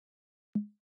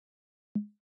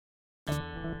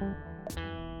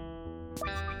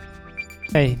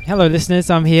Hey, hello listeners,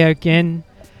 I'm here again.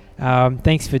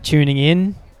 Thanks for tuning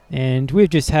in. And we've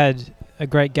just had a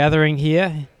great gathering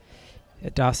here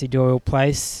at Darcy Doyle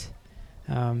Place.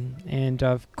 And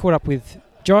I've caught up with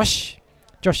Josh.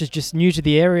 Josh is just new to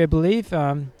the area, I believe.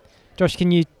 Josh,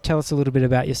 can you tell us a little bit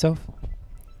about yourself?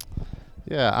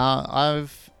 Yeah, I'm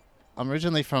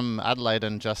originally from Adelaide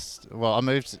and I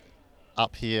moved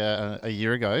up here a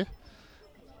year ago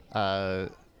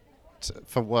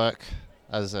for work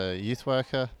as a youth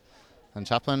worker and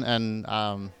chaplain, and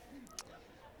I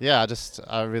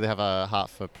really have a heart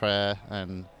for prayer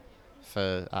and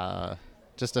for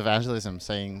just evangelism,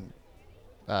 seeing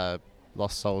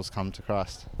lost souls come to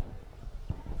Christ.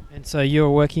 And so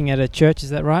you're working at a church, is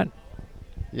that right?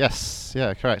 Yes,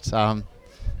 yeah, correct. So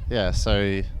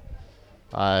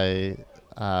I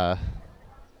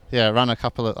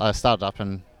I started up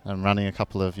and running a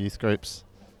couple of youth groups,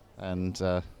 and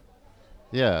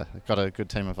got a good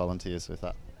team of volunteers with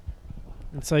that.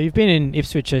 And so you've been in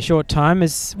Ipswich a short time.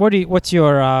 What's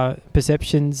your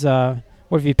perceptions? What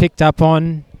have you picked up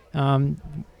on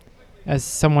as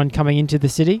someone coming into the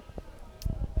city?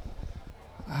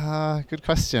 Good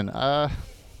question. I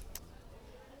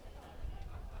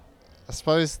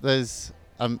suppose there's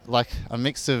a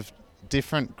mix of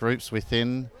different groups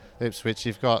within Ipswich.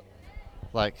 You've got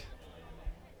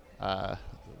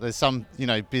there's some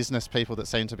business people that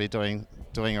seem to be doing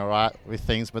all right with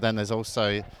things, but then there's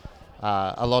also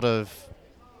a lot of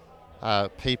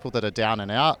people that are down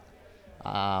and out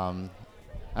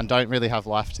and don't really have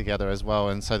life together as well,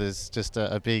 and so there's just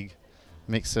a big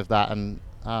mix of that, and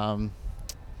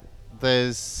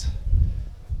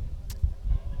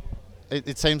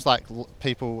it seems like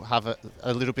people have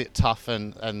a little bit tough,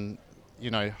 and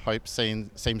hope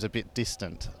seems a bit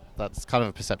distant. That's kind of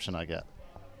a perception I get.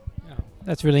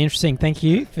 That's really interesting. Thank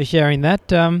you for sharing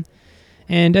that.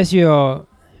 And as you're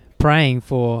praying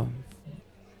for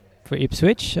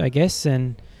Ipswich, I guess,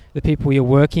 and the people you're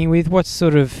working with, what's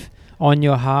sort of on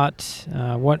your heart?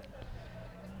 What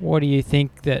do you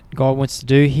think that God wants to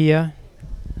do here?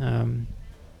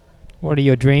 What are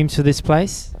your dreams for this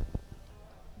place?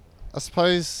 I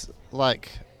suppose, I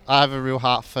have a real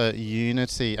heart for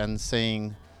unity and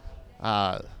seeing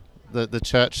the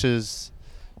churches,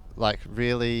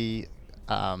 really,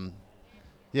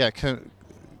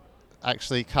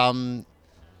 actually come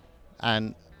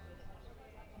and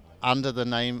under the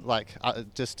name,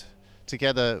 just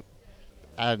together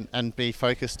and be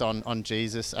focused on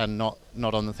Jesus and not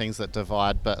on the things that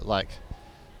divide, but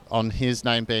on His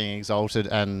name being exalted,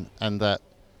 and that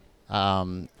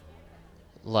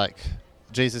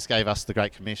Jesus gave us the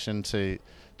Great Commission to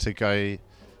go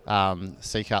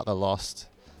seek out the lost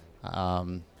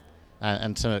and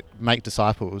to make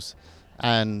disciples,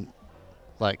 and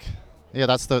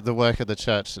that's the work of the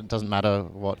church. It doesn't matter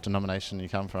what denomination you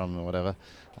come from or whatever,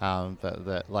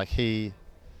 but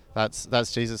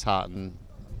that's Jesus' heart, and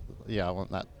I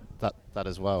want that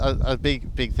as well. A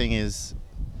big thing is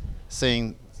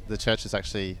seeing the churches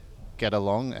actually get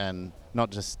along, and not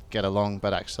just get along,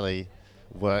 but actually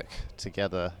work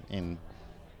together in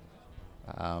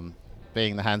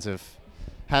being the hands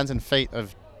and feet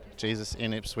of Jesus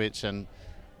in Ipswich, and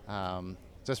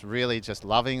just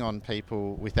loving on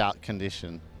people without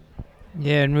condition.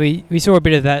 Yeah, and we saw a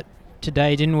bit of that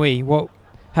today, didn't we?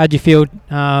 How'd you feel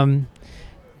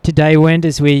today went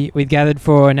as we gathered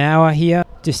for an hour here?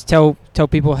 Just tell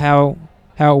people how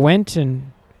it went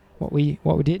and what we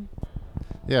did.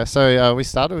 Yeah, so we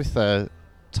started with a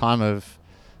time of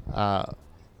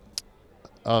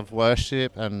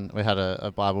worship, and we had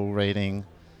a Bible reading,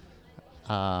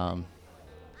 and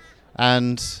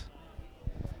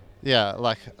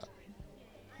that.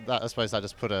 I suppose I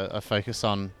just put a focus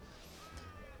on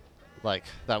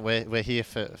that we're here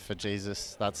for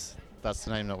Jesus. That's the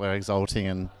name that we're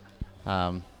exalting,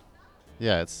 and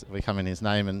we come in His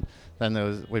name. And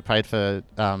then we prayed for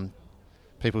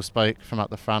people spoke from up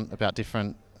the front about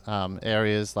different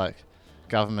areas like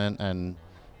government and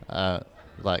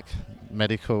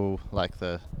medical,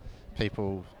 the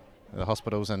people, the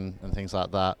hospitals and things like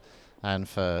that, and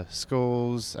for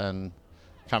schools, and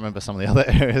can't remember some of the other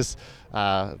areas,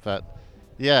 but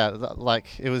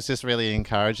it was just really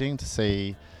encouraging to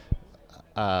see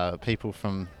people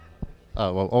from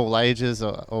all ages,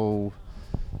 all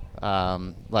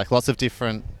lots of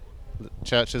different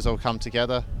churches all come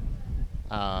together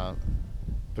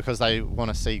because they want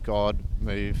to see God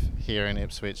move here in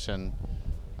Ipswich, and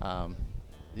I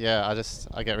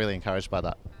get really encouraged by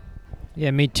that.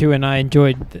 Yeah, me too, and I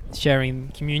enjoyed sharing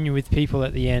communion with people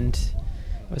at the end.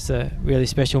 It was a really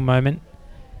special moment.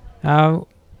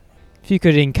 if you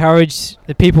could encourage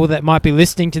the people that might be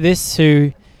listening to this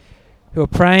who are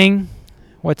praying,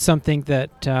 what's something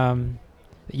that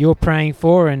you're praying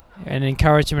for, and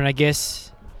encouragement, I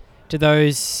guess, to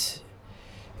those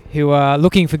who are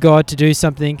looking for God to do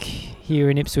something here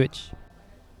in Ipswich?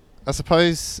 I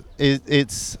suppose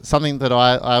it's something that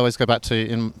I always go back to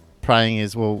in praying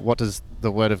is, well, what does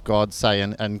the Word of God say?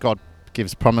 And God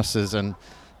gives promises, and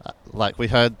like we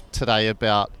heard today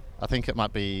about, I think it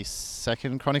might be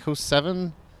 2 Chronicles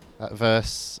 7,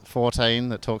 verse 14,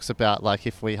 that talks about like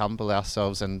if we humble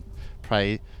ourselves and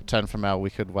pray, turn from our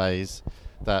wicked ways,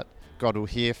 that God will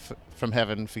hear from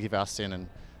heaven, forgive our sin, and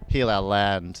heal our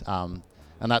land. And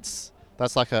that's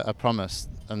like a promise.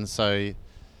 And so,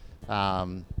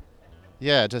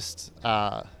 just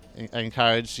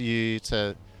encourage you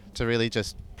to really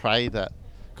just pray that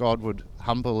God would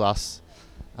humble us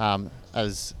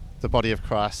as the body of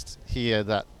Christ here,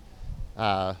 that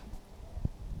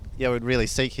would really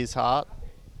seek His heart,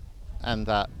 and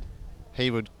that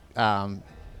He would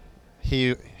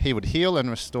he would heal and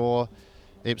restore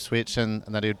Ipswich, and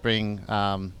that He would bring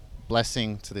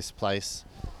blessing to this place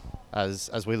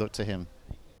as we look to Him.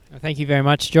 Thank you very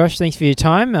much, Josh. Thanks for your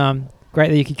time. Great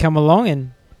that you could come along,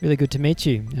 and really good to meet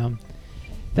you.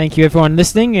 Thank you, everyone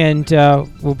listening, and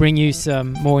we'll bring you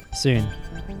some more soon.